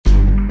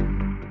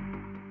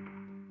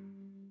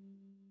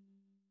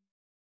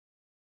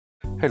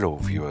Hello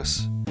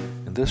viewers,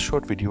 in this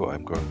short video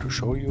I'm going to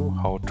show you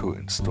how to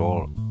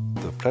install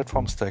the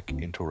platform stack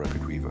into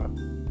RapidWeaver.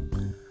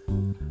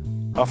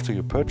 After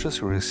you purchase,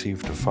 you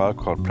receive the file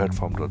called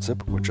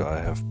platform.zip, which I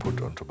have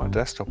put onto my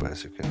desktop,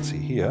 as you can see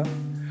here.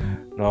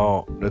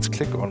 Now let's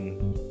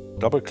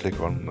double click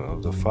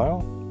on the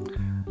file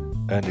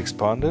and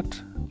expand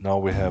it. Now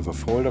we have a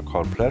folder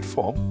called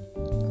platform,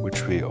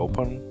 which we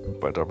open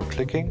by double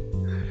clicking.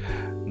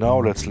 Now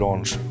let's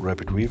launch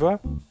RapidWeaver.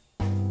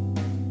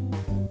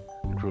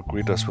 It will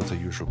greet us with the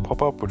usual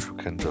pop-up, which we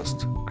can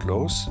just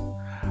close.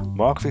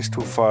 Mark these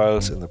two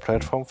files in the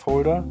platform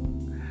folder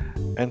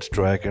and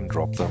drag and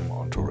drop them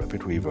onto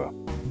RapidWeaver.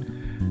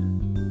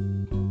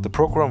 The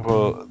program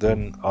will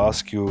then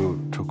ask you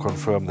to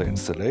confirm the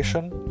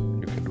installation.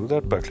 You can do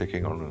that by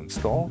clicking on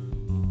install.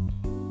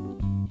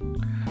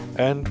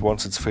 And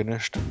once it's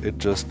finished, it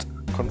just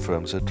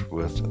confirms it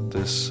with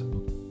this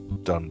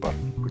done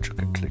button, which you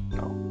can click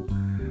now.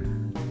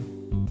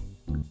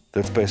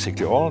 That's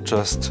basically all.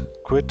 Just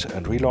quit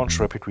and relaunch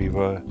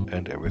RapidWeaver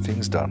and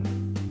everything's done.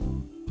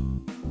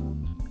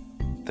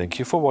 Thank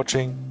you for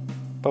watching.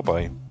 Bye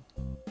bye.